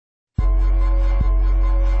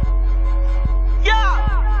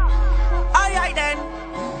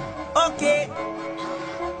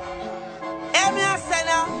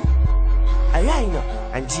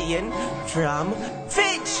and Jane from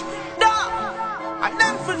Finch. No, and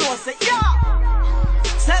them for no say yo.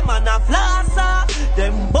 Say man a Flossa,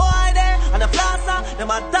 them boy there and a Flossa,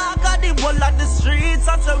 them attack at the wall of the streets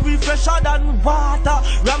and say we fresher than water.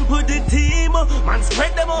 Ramp with the team, man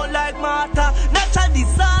spread them out like matter. Natural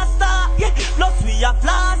disaster, yeah. Plus we a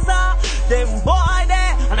Flossa, them boy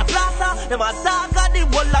there and a Flossa, them attack at the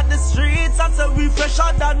wall of the streets and say we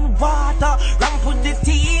fresher than water. Ramp with the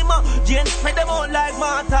team, Jane spread them out like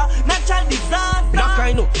matter. Natural disaster. Blak,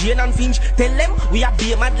 Ryno, Jane and Finch, tell them we a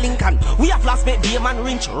beer mad Lincoln. We a Floss make beer man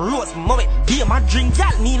rinch, rose moment, beer man drink.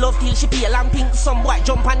 Gal me love till she pale and pink. Some boy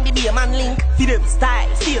jump on the beer man link. See them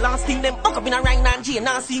style, steal and sting them. Hook up in a Ryno and Jane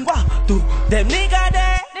and sing. What to them nigga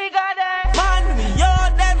there, man we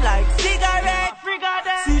out them like cigarette.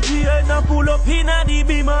 CGN a pull up in a the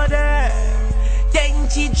beamer there. Then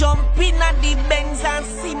she jump in a the Benz and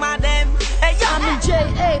see my them. Hey, I'm in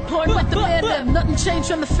J.A. pouring with the man them. Nothing changed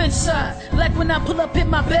from the Finch side. Like when I pull up in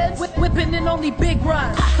my bed, whipping in only big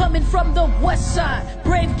rides. Coming from the west side.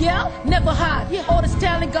 Brave gal, never hide. All this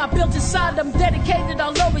talent got built inside. I'm dedicated,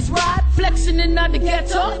 I'll always ride. Flexing in the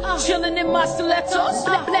ghetto, chilling in my stilettos.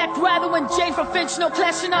 Blak, Ryno and Jane from Finch, no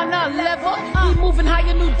clashing on our level. We moving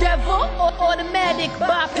higher, new devil. Automatic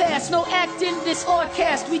bypass, no acting this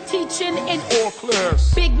orcast. We teaching in all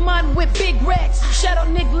class. Big man with big racks. Shout out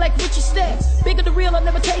nigga like Richie Stacks. Bigger the real, I'll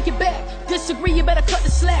never take it back. Disagree, you better cut the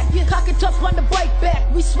slack. Cock it tough on the bike back.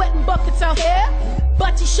 We sweating buckets out here.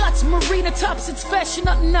 Body shots, marina tops, it's fashion,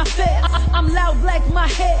 nothing not fair. I'm loud like my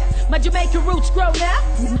hair. My Jamaican roots grow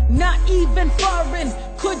now. Not even foreign,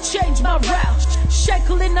 could change my route.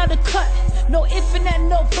 Shackling out the cut, no if and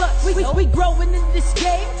no buts. We growing in this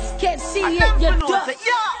game, can't see it, you're done.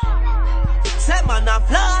 Say man a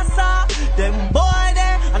Flossa, them boy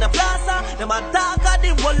there and a Flossa, them attack at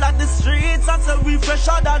the wall of the streets and say we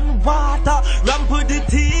fresher than water. Ramp with the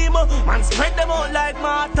team, man spread them out like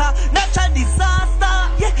matter. Natural disaster,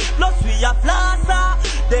 yeah. Plus we a Flossa,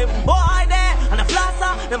 them boy there and a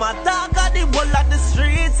Flossa, them attack at the wall of the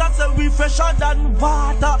streets and say we fresher than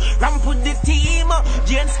water. Ramp with the team,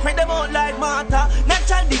 Jane spread them out like matter.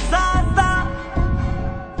 Natural disaster.